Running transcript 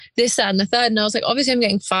this, that, and the third. And I was like, obviously I'm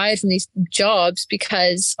getting fired from these jobs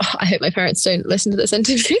because I hope my parents don't listen to this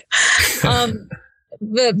interview.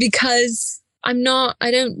 But because I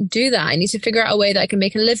don't do that. I need to figure out a way that I can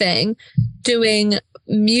make a living doing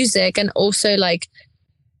music and also like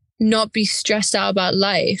not be stressed out about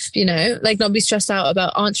life, like not be stressed out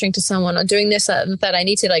about answering to someone or doing this, that, and that. I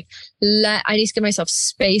need to give myself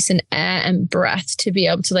space and air and breath to be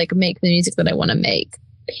able to like make the music that I want to make,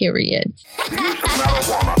 period.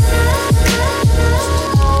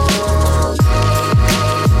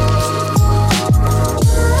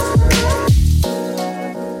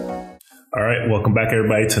 All right, welcome back,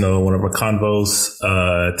 everybody, to another one of our convos.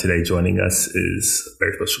 Today, joining us is a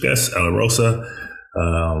very special guest, Ella Rosa.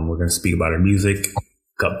 We're going to speak about her music,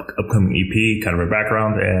 upcoming EP, kind of her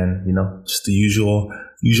background, and just the usual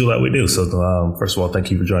that we do. So, first of all,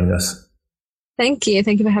 thank you for joining us. Thank you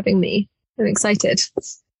for having me. I'm excited.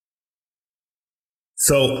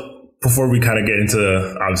 So, before we kind of get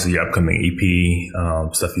into obviously your upcoming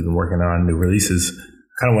EP, stuff you've been working on, new releases,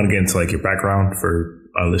 kind of want to get into like your background for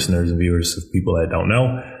our listeners and viewers of people that don't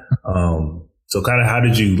know. So kind of how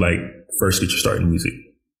did you like first get your start in music?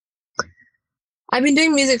 I've been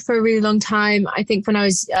doing music for a really long time. I think when I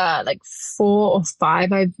was like 4 or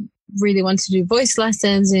 5, I really wanted to do voice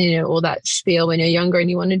lessons and all that spiel. When you're younger and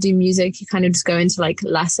you want to do music, you kind of just go into like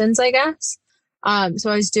lessons, I guess.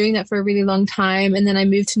 So I was doing that for a really long time. And then I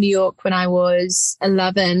moved to New York when I was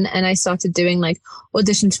 11 and I started doing like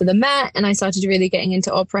auditions for the Met and I started really getting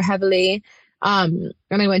into opera heavily. And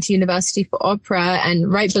I went to university for opera,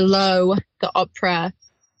 and right below the opera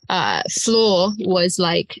floor was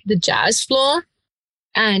like the jazz floor.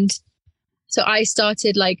 And so I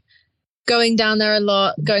started like going down there a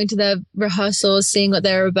lot, going to the rehearsals, seeing what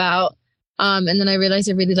they were about. And then I realized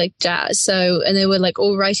I really liked jazz. So, and they were like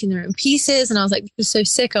all writing their own pieces. And I was like, this is so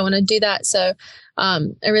sick. I want to do that. So I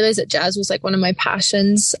realized that jazz was like one of my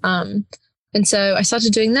passions. And so I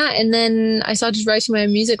started doing that. And then I started writing my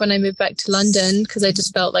own music when I moved back to London because I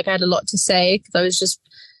just felt like I had a lot to say because I was just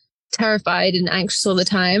terrified and anxious all the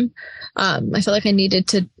time. I felt like I needed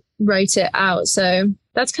to write it out. So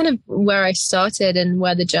that's kind of where I started and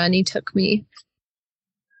where the journey took me.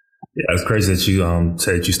 Yeah, it's crazy that you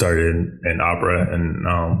said you started in opera, and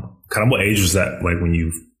kind of what age was that like when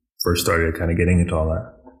you first started kind of getting into all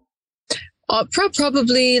that? Opera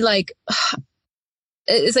probably like...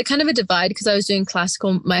 It's like kind of a divide because I was doing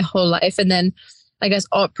classical my whole life. And then I guess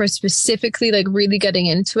opera specifically, like really getting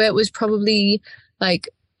into it was probably like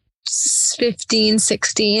 15,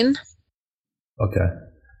 16. Okay.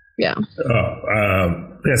 Yeah.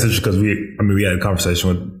 That's interesting because we had a conversation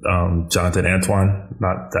with Jonathan Antoine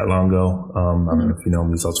not that long ago. I don't know if you know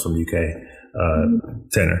him, he's also from the UK,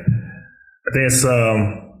 tenor. I think it's,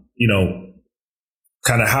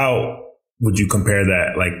 kind of how would you compare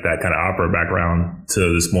that, like that kind of opera background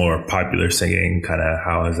to this more popular singing? Kind of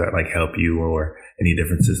how does that like help you, or any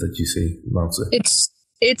differences that you see amongst it?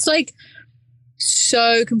 It's like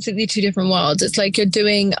so completely two different worlds. It's like you're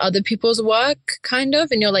doing other people's work kind of,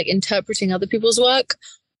 and you're like interpreting other people's work.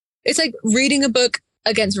 It's like reading a book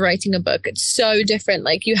against writing a book. It's so different.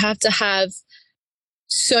 Like you have to have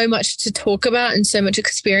so much to talk about and so much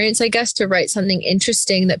experience, I guess, to write something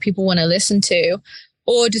interesting that people want to listen to.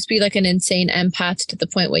 Or just be like an insane empath to the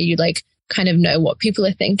point where you like kind of know what people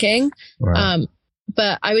are thinking. Right.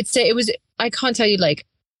 But I would say I can't tell you, like,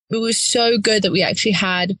 it was so good that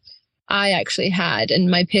I actually had, and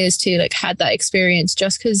my peers too, like had that experience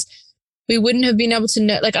just because we wouldn't have been able to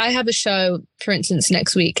know. Like I have a show, for instance,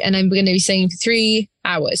 next week, and I'm going to be singing for 3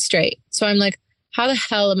 hours straight. So I'm like, how the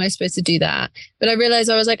hell am I supposed to do that? But I realized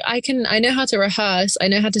I was like, I know how to rehearse. I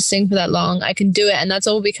know how to sing for that long. I can do it. And that's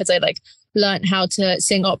all because I like learned how to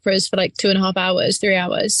sing operas for like 2.5 hours, 3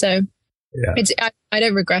 hours. So yeah. I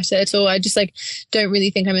don't regret it at all. I just like don't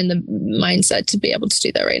really think I'm in the mindset to be able to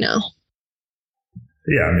do that right now.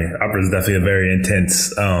 Yeah, I mean, opera is definitely a very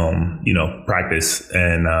intense, practice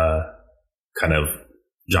and kind of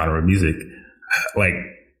genre of music. Like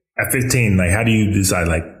at 15, like how do you decide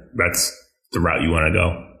like that's the route you want to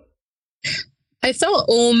go? I felt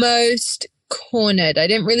almost cornered. I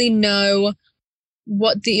didn't really know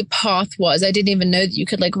what the path was. I didn't even know that you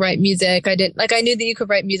could like write music. I knew that you could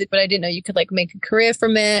write music, but I didn't know you could like make a career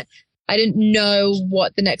from it. I didn't know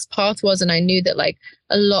what the next path was. And I knew that like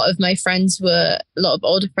a lot of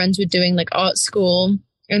older friends were doing like art school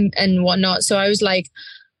and whatnot. So I was like,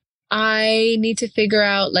 I need to figure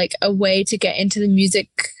out like a way to get into the music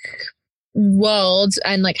world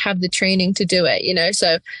and like have the training to do it,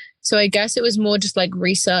 So I guess it was more just like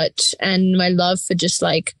research and my love for just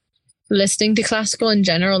like listening to classical in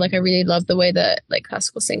general. Like I really love the way that like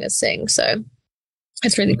classical singers sing. So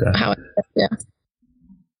That's really how yeah.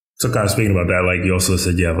 So kind of speaking about that, like you also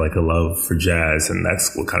said you have like a love for jazz, and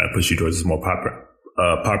that's what kind of pushed you towards this more pop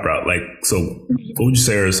route. Like, so what would you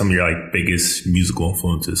say are some of your like biggest musical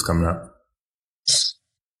influences coming up?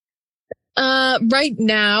 Right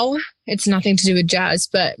now, it's nothing to do with jazz,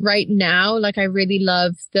 but right now, like I really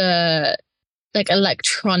love the like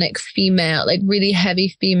electronic female, like really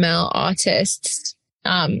heavy female artists.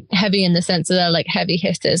 Heavy in the sense that they're like heavy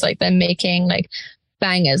hitters, like they're making like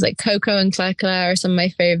bangers, like Coco and Claire Claire are some of my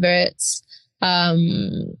favorites.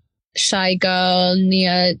 Shy Girl,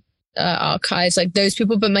 Nia Archives, like those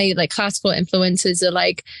people. But my like classical influences are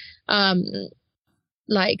like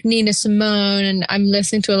Nina Simone, and I'm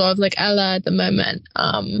listening to a lot of like Ella at the moment,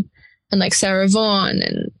 and like Sarah Vaughan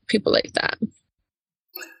and people like that.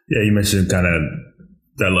 Yeah, you mentioned kind of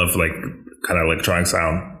that love, like kind of electronic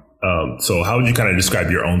sound. So how would you kind of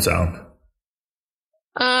describe your own sound?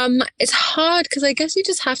 It's hard because I guess you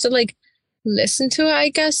just have to like listen to it, I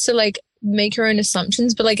guess, to like make your own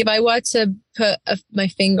assumptions. But like if I were to put my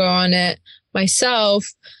finger on it myself,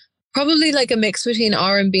 probably like a mix between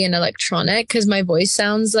R&B and electronic, because my voice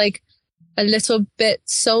sounds like a little bit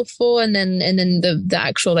soulful, and then the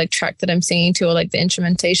actual like track that I'm singing to, or like the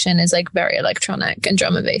instrumentation, is like very electronic and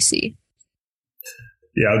drum and bassy.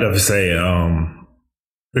 Yeah, I would definitely say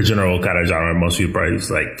the general kind of genre most people probably use,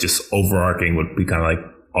 like just overarching, would be kind of like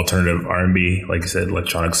alternative R&B, like you said,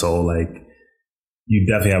 electronic soul. Like you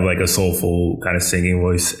definitely have like a soulful kind of singing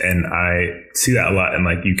voice, and I see that a lot in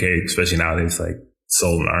like UK, especially nowadays. Like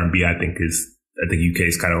soul and R&B, I think UK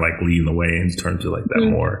is kind of like leading the way in terms of like that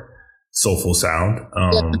more soulful sound.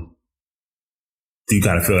 Do you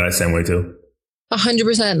kind of feel that same way too?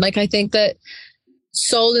 100%. Like I think that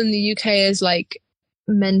soul in the UK is like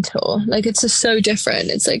mental. Like it's just so different.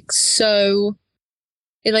 It's like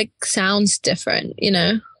it like sounds different, you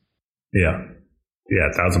know? Yeah,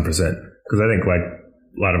 1,000%. Because I think like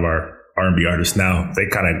a lot of our R&B artists now, they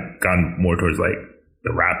kind of gone more towards like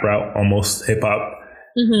the rap route, almost hip hop.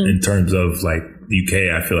 In terms of like the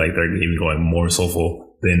UK, I feel like they're even going more soulful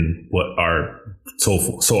than what our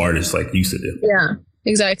soul artists like used to do. Yeah,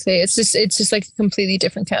 exactly. It's just like a completely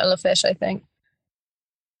different kettle of fish, I think.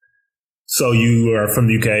 So you are from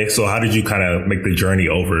the UK. So how did you kind of make the journey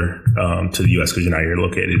over to the US? Because you're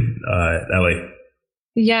located in LA.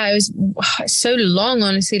 Yeah, it was so long,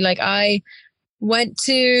 honestly. Like I went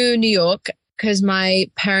to New York because my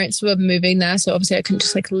parents were moving there. So obviously I couldn't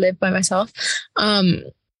just like live by myself.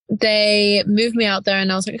 They moved me out there,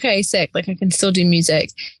 and I was like, okay, sick. Like I can still do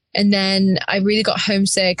music. And then I really got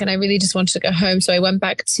homesick, and I really just wanted to go home. So I went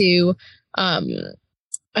back to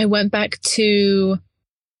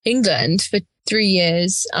England for 3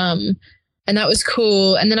 years. And that was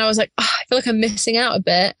cool. And then I was like, I feel like I'm missing out a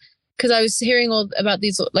bit, because I was hearing all about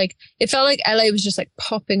these, like, it felt like LA was just like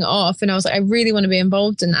popping off. And I was like, I really want to be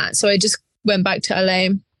involved in that. So I just went back to LA.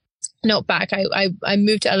 Not back. I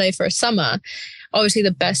moved to LA for a summer. Obviously the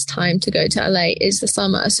best time to go to LA is the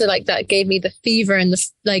summer. So like that gave me the fever and the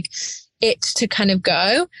like it to kind of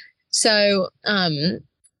go. So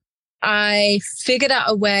I figured out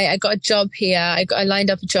a way. I got a job here. I lined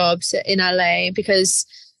up jobs in LA because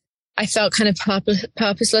I felt kind of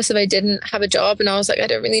purposeless if I didn't have a job. And I was like, I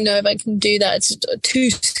don't really know if I can do that. It's too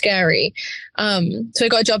scary. So I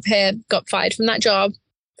got a job here, got fired from that job.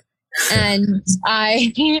 And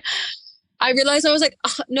I realized, I was like,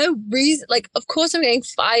 no reason. Like, of course I'm getting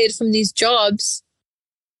fired from these jobs,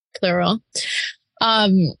 plural,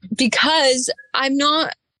 because I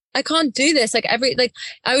can't do this. Like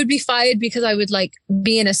I would be fired because I would like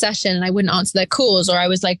be in a session and I wouldn't answer their calls, or I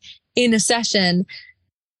was like in a session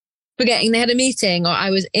forgetting they had a meeting, or I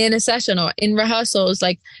was in a session or in rehearsals,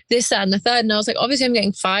 like this, that, and the third. And I was like, obviously I'm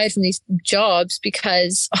getting fired from these jobs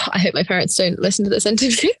because I hope my parents don't listen to this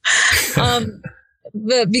interview.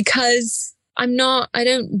 But because I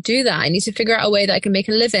don't do that. I need to figure out a way that I can make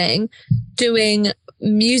a living doing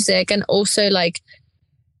music, and also like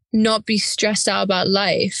not be stressed out about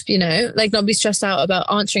life, you know, like not be stressed out about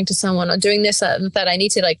answering to someone or doing this, that, and that. I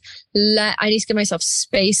need to give myself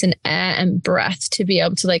space and air and breath to be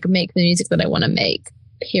able to like make the music that I want to make,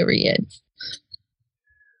 period.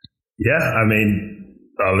 Yeah. I mean,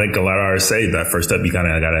 I think a lot of artists say that first step, you kind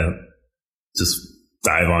of got to just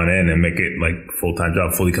dive on in and make it like full-time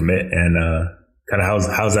job, fully commit. And kind of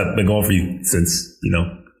how's that been going for you since, you know,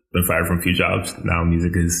 been fired from a few jobs? Now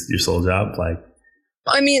music is your sole job. Like,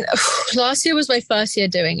 I mean, last year was my first year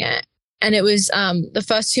doing it. And it was, the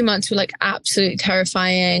first 2 months were like absolutely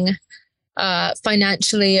terrifying,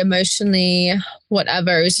 financially, emotionally,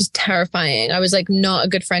 whatever. It was just terrifying. I was like not a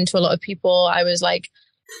good friend to a lot of people. I was like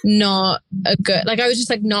not a good, like I was just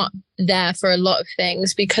like not there for a lot of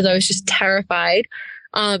things because I was just terrified.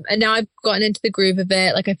 And now I've gotten into the groove of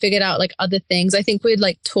it. Like I figured out like other things. I think we're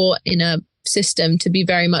like taught in a system to be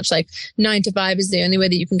very much like 9 to 5 is the only way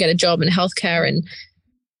that you can get a job in healthcare and,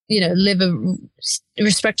 you know, live a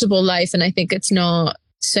respectable life. And I think it's not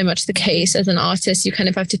so much the case. As an artist, you kind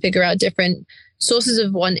of have to figure out different sources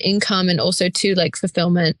of one, income, and also two, like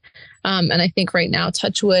fulfillment. And I think right now,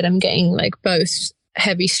 touch wood, I'm getting like both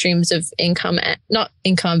heavy streams of income, not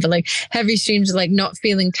income, but like heavy streams of like not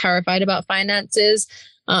feeling terrified about finances.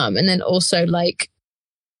 And then also like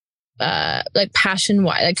passion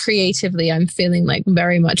wise, like creatively, I'm feeling like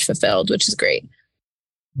very much fulfilled, which is great.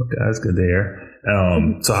 Okay, that's good to hear.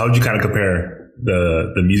 So how would you kind of compare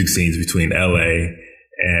the music scenes between LA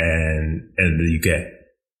and the UK?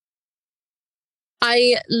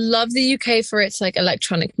 I love the UK for its like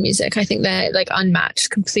electronic music. I think they're like unmatched,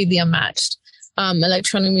 completely unmatched.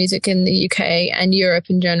 Electronic music in the UK and Europe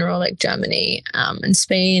in general, like Germany and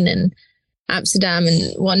Spain and Amsterdam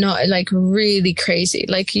and whatnot, like really crazy.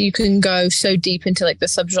 Like you can go so deep into like the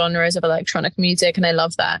subgenres of electronic music, and I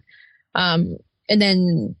love that. And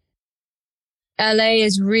then LA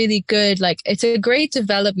is really good. Like it's a great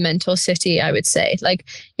developmental city, I would say. Like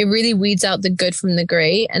it really weeds out the good from the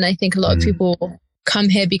great. And I think a lot of people come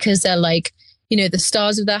here because they're like, you know, the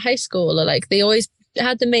stars of their high school, or like they always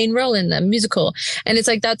had the main role in their musical. And it's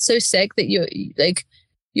like, that's so sick that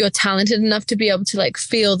you're talented enough to be able to like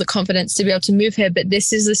feel the confidence to be able to move here. But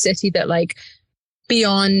this is a city that like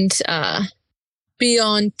beyond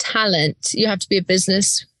talent, you have to be a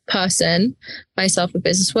business person, myself a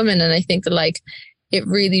businesswoman. And I think that like it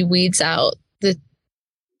really weeds out the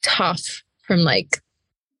tough from like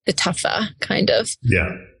the tougher kind of.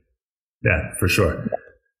 Yeah, for sure.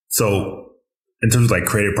 So in terms of like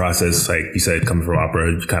creative process, like you said, coming from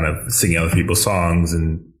opera, you kind of singing other people's songs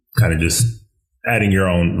and kind of just adding your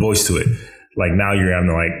own voice to it. Like now you're having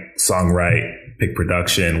to like songwrite, pick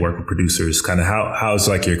production, work with producers. Kind of how's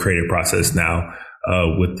like your creative process now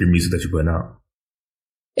with your music that you're putting out?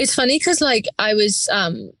 It's funny because like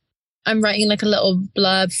I'm writing like a little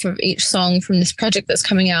blurb for each song from this project that's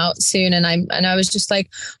coming out soon, and I was just like,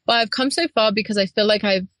 well, I've come so far because I feel like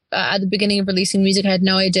I've at the beginning of releasing music, I had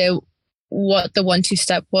no idea what the 1-2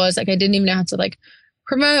 step was. Like I didn't even know how to like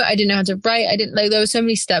promote. I didn't know how to write. I didn't like, there were so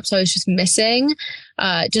many steps I was just missing,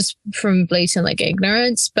 just from blatant like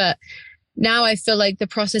ignorance. But now I feel like the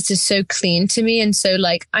process is so clean to me. And so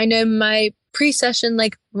like, I know my pre-session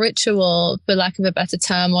like ritual, for lack of a better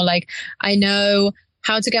term, or like, I know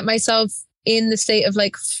how to get myself in the state of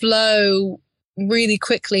like flow really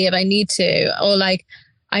quickly if I need to, or like,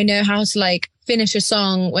 I know how to like finish a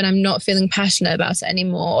song when I'm not feeling passionate about it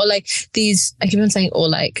anymore, or like these, I keep on saying or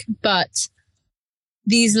like, but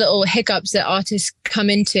these little hiccups that artists come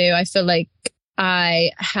into, I feel like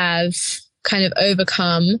I have kind of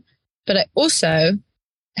overcome, but I also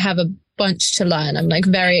have a bunch to learn. I'm like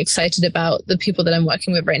very excited about the people that I'm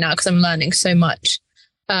working with right now because I'm learning so much.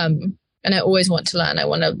 And I always want to learn. I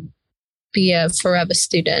want to be a forever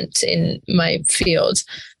student in my field.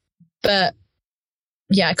 But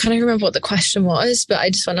yeah, I can't even remember what the question was, but I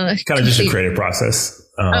just want to kind of just a creative process.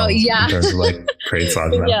 In terms of like creative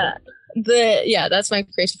songs. That's my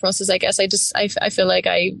creative process. I guess I feel like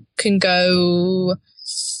I can go.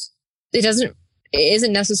 It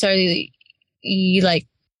isn't necessarily like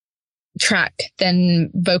track,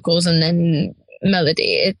 then vocals, and then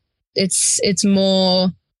melody. It's more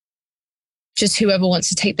just whoever wants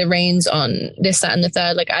to take the reins on this, that, and the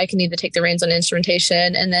third. Like I can either take the reins on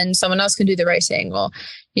instrumentation and then someone else can do the writing, or,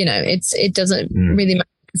 you know, it doesn't really matter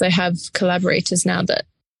because I have collaborators now that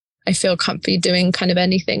I feel comfy doing kind of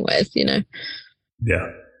anything with, you know?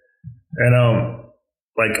 Yeah. And,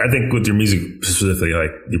 like, I think with your music specifically,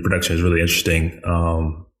 like your production is really interesting.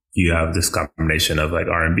 You have this combination of like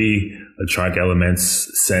R&B, electronic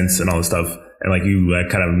elements, synths, and all this stuff. And like you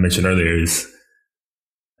kind of mentioned earlier, is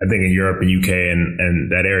I think in Europe and UK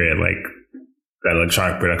and that area, like that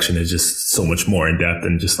electronic production is just so much more in depth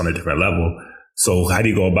and just on a different level. So how do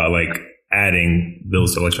you go about like adding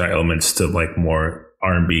those electronic elements to like more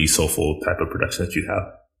R&B, soulful type of production that you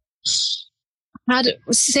have?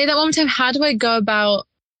 Say that one more time. How do I go about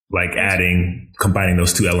like combining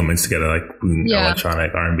those two elements together, like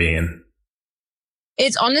electronic, R&B, and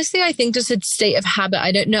it's honestly, I think, just a state of habit.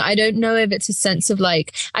 I don't know if it's a sense of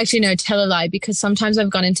like, actually, no, tell a lie, because sometimes I've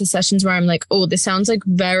gone into sessions where I'm like, oh, this sounds like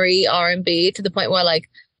very R&B, to the point where like,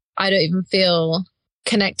 I don't even feel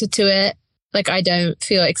connected to it. Like I don't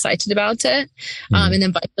feel excited about it. And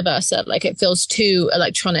then vice versa. Like it feels too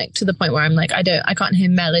electronic to the point where I'm like, I can't hear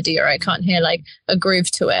melody, or I can't hear like a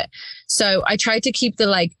groove to it. So I try to keep the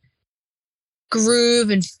like groove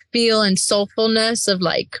and feel and soulfulness of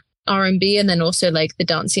like R&B, and then also like the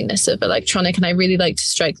danciness of electronic. And I really like to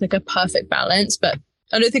strike like a perfect balance, but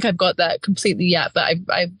I don't think I've got that completely yet, but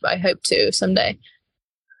I hope to someday.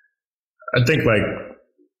 I think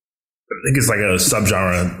it's like a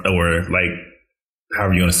subgenre, or like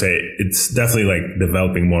however you want to say it. It's definitely like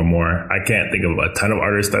developing more and more. I can't think of a ton of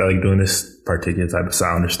artists that are like doing this particular type of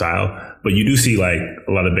sound or style, but you do see like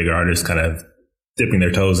a lot of bigger artists kind of dipping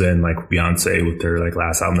their toes in, like Beyonce with their like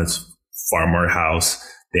last album that's far more house,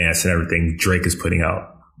 dance and everything. Drake is putting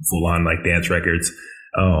out full on like dance records.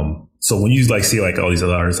 So when you like see like all these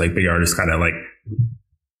other artists, like big artists kind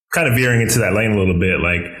of veering into that lane a little bit,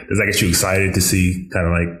 like does that get you excited to see kind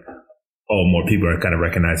of like, oh, more people are kind of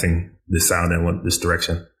recognizing this sound and this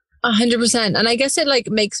direction? 100%. And I guess it like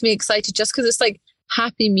makes me excited just because it's like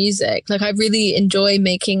happy music. Like I really enjoy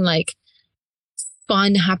making like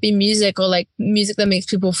fun, happy music, or like music that makes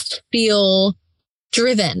people feel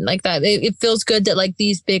driven like that. It feels good that like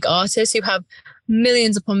these big artists who have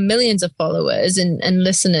millions upon millions of followers and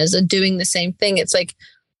listeners are doing the same thing. It's like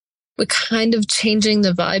we're kind of changing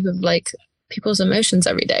the vibe of like people's emotions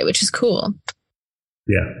every day, which is cool.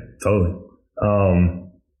 Yeah, totally.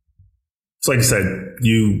 So like you said,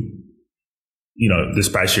 you know, this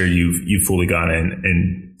past year you've fully gone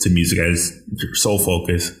into music as your sole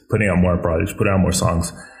focus, putting out more projects, putting out more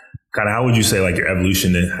songs. Kind of how would you say like your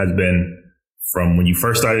evolution has been from when you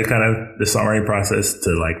first started kind of the songwriting process to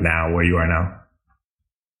like now, where you are now?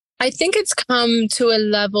 I think it's come to a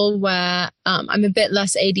level where I'm a bit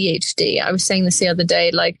less ADHD. I was saying this the other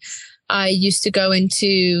day, like I used to go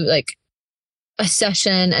into like a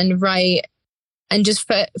session and write and just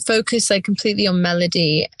focus like completely on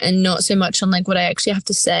melody and not so much on like what I actually have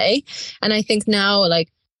to say. And I think now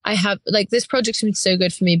like I have like this project's been so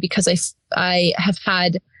good for me because I have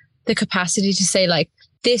had the capacity to say like,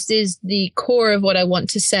 this is the core of what I want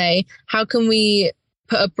to say. How can we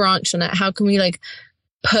put a branch on it? How can we like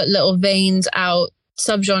put little veins out,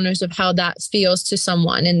 subgenres of how that feels to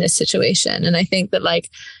someone in this situation? And I think that like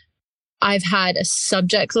I've had a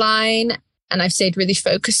subject line and I've stayed really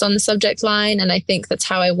focused on the subject line. And I think that's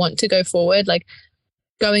how I want to go forward. Like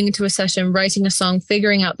going into a session, writing a song,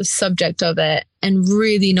 figuring out the subject of it and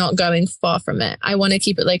really not going far from it. I want to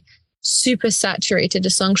keep it like super saturated. A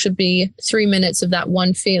song should be 3 minutes of that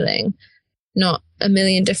one feeling, not a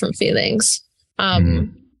million different feelings.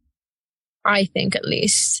 I think at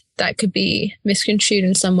least that could be misconstrued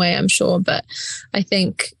in some way, I'm sure. But I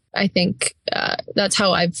think that's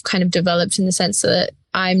how I've kind of developed, in the sense that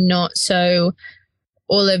I'm not so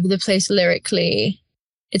all over the place lyrically.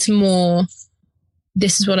 It's more,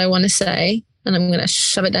 this is what I want to say, and I'm going to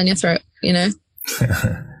shove it down your throat, you know?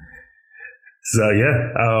 So,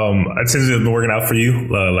 yeah, it seems to have been working out for you.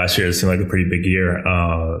 Last year, it seemed like a pretty big year.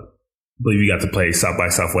 I believe you got to play South by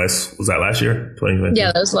Southwest. Was that last year, 2020?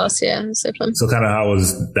 Yeah, that was last year. It was so fun. So kind of how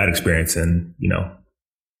was that experience? And, you know?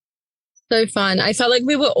 So fun. I felt like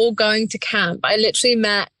we were all going to camp. I literally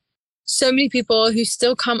met so many people who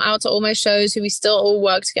still come out to all my shows, who we still all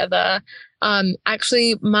work together.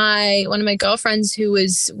 Actually, one of my girlfriends who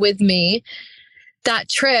was with me that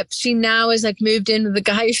trip, she now is like moved in with the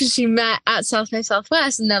guy who she met at South by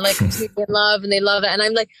Southwest, and they're like completely in love and they love it. And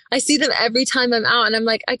I'm like, I see them every time I'm out and I'm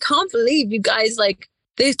like, I can't believe you guys, like,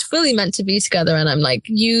 they're fully meant to be together. And I'm like,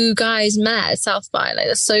 you guys met at South by, like,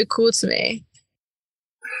 that's so cool to me.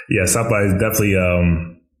 Yeah, South by is definitely,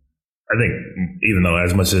 I think, even though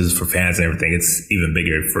as much as for fans and everything, it's even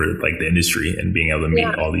bigger for like the industry and being able to meet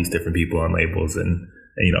all these different people and labels and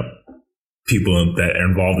you know, people that are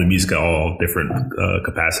involved in music at all different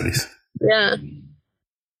capacities. Yeah.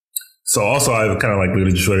 So also, I've kind of like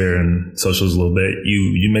looked at Twitter and socials a little bit.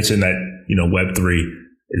 You mentioned that, you know,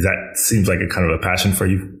 Web3, seems like a kind of a passion for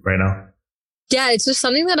you right now? Yeah, it's just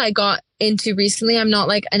something that I got into recently. I'm not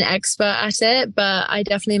like an expert at it, but I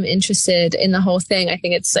definitely am interested in the whole thing. I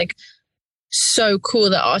think it's like so cool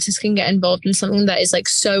that artists can get involved in something that is like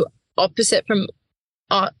so opposite from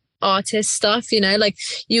artist stuff, you know? Like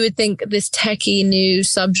you would think this techie new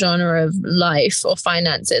subgenre of life or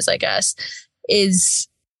finances, I guess, is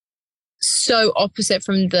so opposite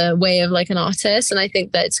from the way of like an artist. And I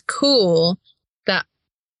think that it's cool that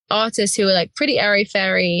artists who are like pretty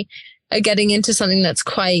airy-fairy are getting into something that's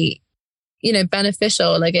quite, you know,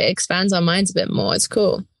 beneficial. Like it expands our minds a bit more. It's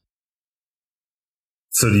cool.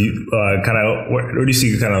 So do you where do you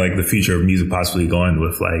see kind of like the future of music possibly going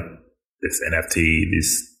with like this NFT,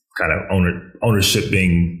 this kind of ownership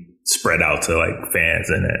being spread out to like fans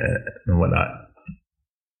and whatnot?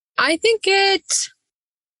 I think it's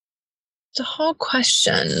a hard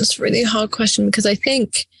question. It's a really hard question because I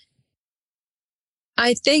think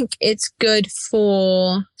I think it's good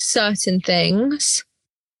for certain things,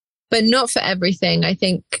 but not for everything. I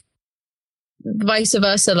think vice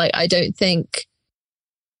versa. Like, I don't think,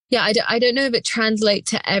 I don't know if it translates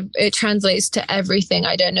to everything.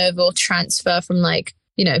 I don't know if it'll transfer from like,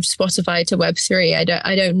 Spotify to Web3.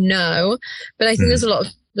 I don't know, but I think there's a lot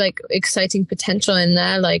of like exciting potential in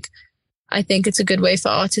there. Like, I think it's a good way for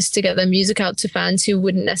artists to get their music out to fans who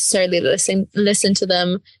wouldn't necessarily listen to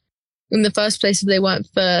them in the first place if they weren't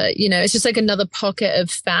for, it's just like another pocket of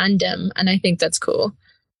fandom. And I think that's cool.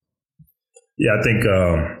 Yeah, I think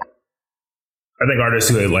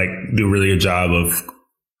artists who like do really a job of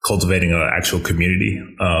cultivating an actual community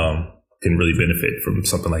can really benefit from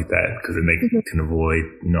something like that, because then they can avoid,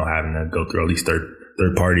 having to go through all these third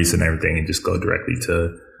parties and everything, and just go directly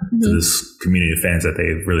to this community of fans that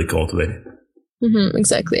they've really cultivated.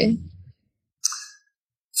 Exactly.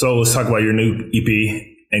 So let's talk about your new EP,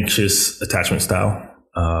 Anxious Attachment Style.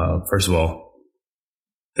 First of all,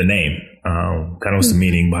 the name, kind of what's the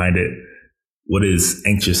meaning behind it? What is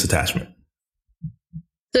anxious attachment?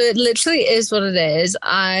 So it literally is what it is.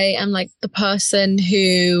 I am like the person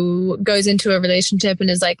who goes into a relationship and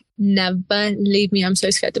is like, never leave me. I'm so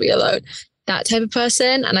scared to be alone. That type of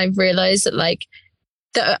person. And I've realized that like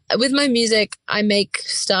with my music, I make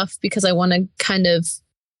stuff because I want to kind of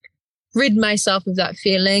rid myself of that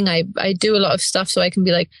feeling. I do a lot of stuff so I can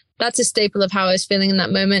be like, that's a staple of how I was feeling in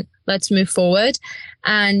that moment. Let's move forward.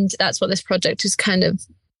 And that's what this project is kind of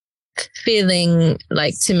feeling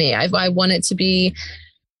like to me. I want it to be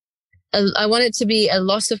a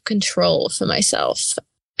loss of control for myself,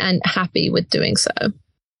 and happy with doing so.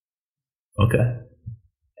 Okay.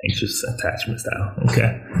 Anxious attachment style.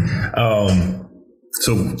 Okay.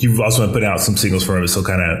 So you've also been putting out some singles for it. So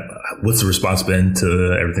kind of what's the response been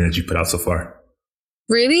to everything that you put out so far?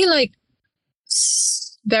 Really like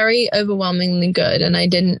very overwhelmingly good. And I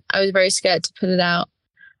was very scared to put it out.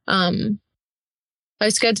 I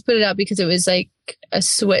was scared to put it out because it was like a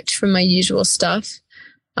switch from my usual stuff.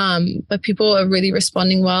 But people are really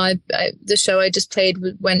responding well. The show I just played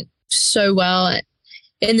went so well,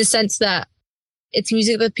 in the sense that it's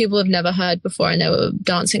music that people have never heard before, and they were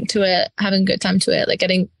dancing to it, having a good time to it,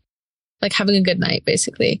 having a good night,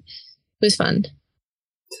 basically. It was fun. Do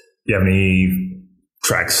you have any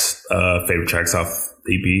tracks, favorite tracks off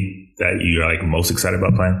the EP that you're like most excited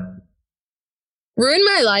about playing? Ruin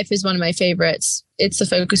My Life is one of my favorites. It's the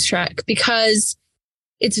focus track because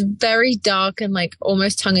it's very dark and like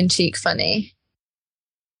almost tongue-in-cheek funny.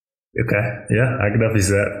 Okay. Yeah, I can definitely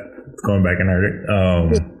see that. Going back and heard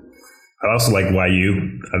it. I also like Why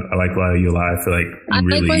You. I like Why You Lie. I feel like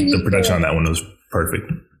the production on that one was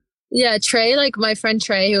perfect. Yeah, Trey, like my friend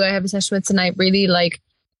Trey, who I have a session with tonight, really like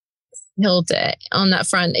killed it on that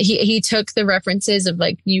front. He took the references of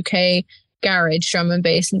like UK garage drum and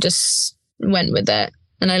bass and just went with it.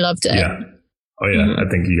 And I loved it. Yeah. Oh, yeah. I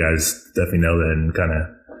think you guys definitely know that and kind of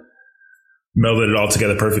melded it all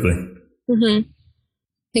together perfectly.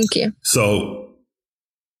 Thank you. So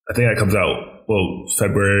I think that comes out,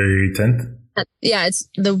 February 10th? Yeah, it's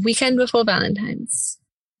the weekend before Valentine's.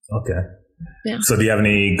 Okay. Yeah. So do you have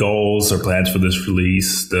any goals or plans for this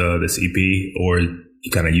release, this EP, or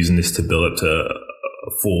you kind of using this to build up to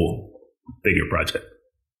a full, bigger project?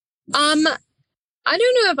 I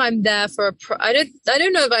don't know if I'm there for I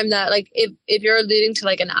don't know if I'm there. Like if you're alluding to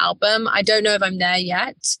like an album, I don't know if I'm there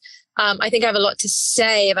yet. I think I have a lot to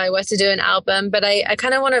say if I were to do an album, but I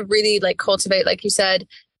kind of want to really like cultivate, like you said,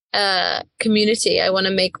 community. I want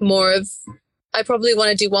to make I probably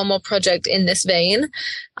want to do one more project in this vein,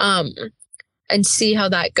 and see how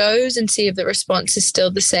that goes and see if the response is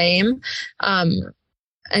still the same. And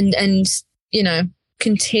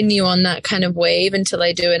continue on that kind of wave until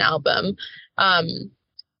I do an album.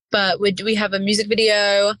 But we have a music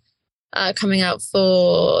video coming out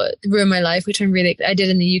for Ruin My Life, which I did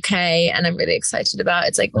in the UK, and I'm really excited about.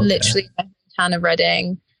 It's like literally town of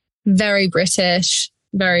Reading, very British,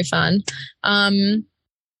 very fun. I'm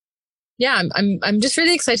just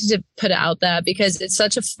really excited to put it out there because it's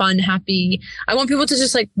such a fun, happy. I want people to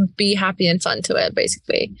just like be happy and fun to it,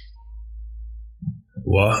 basically.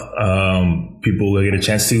 Well, people will get a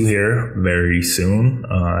chance to hear very soon.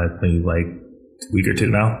 I think like a week or two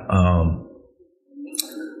now.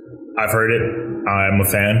 I've heard it. I'm a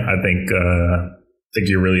fan. I think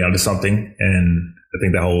you're really onto something, and I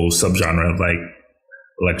think the whole subgenre of like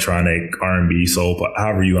electronic R&B, soul,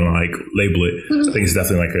 however you want to like label it, I think it's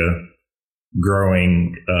definitely like a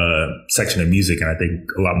growing section of music, and I think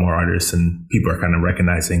a lot more artists and people are kind of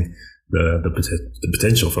recognizing the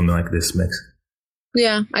potential from like this mix.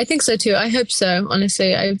 Yeah, I think so too. I hope so.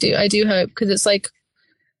 Honestly, I do hope, because it's like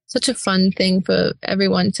such a fun thing for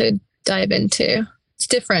everyone to dive into. It's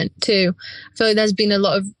different too. I feel like there's been a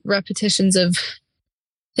lot of repetitions of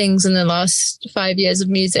things in the last 5 years of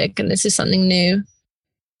music, and this is something new.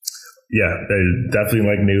 Yeah, they're definitely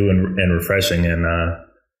like new and refreshing. And I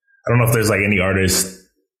don't know if there's like any artist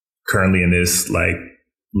currently in this like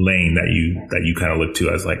lane that you kind of look to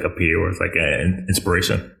as like a peer or as like an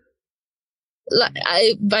inspiration. Like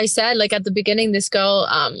I said, like at the beginning, this girl,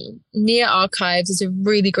 Nia Archives, is a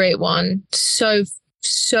really great one. So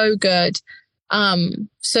good.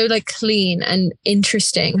 So like clean and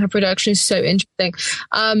interesting. Her production is so interesting.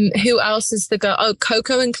 Who else is the girl? Oh,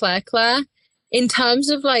 Coco and Claire. In terms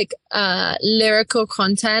of like lyrical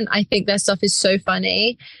content, I think their stuff is so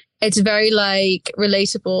funny. It's very like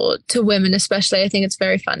relatable to women, especially. I think it's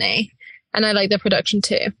very funny, and I like their production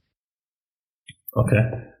too. Okay,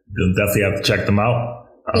 you'll definitely have to check them out.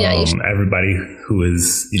 Yeah, you should. Everybody who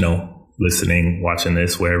is listening, watching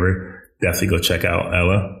this, wherever, definitely go check out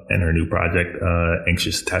Ella and her new project,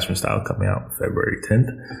 Anxious Attachment Style, coming out February 10th.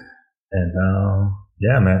 And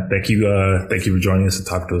yeah, man, thank you for joining us to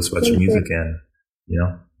talk to us about your music, and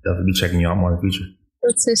definitely be checking you out more in the future.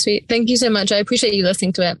 That's so sweet. Thank you so much. I appreciate you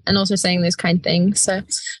listening to it and also saying those kind things. So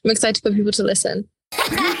I'm excited for people to listen.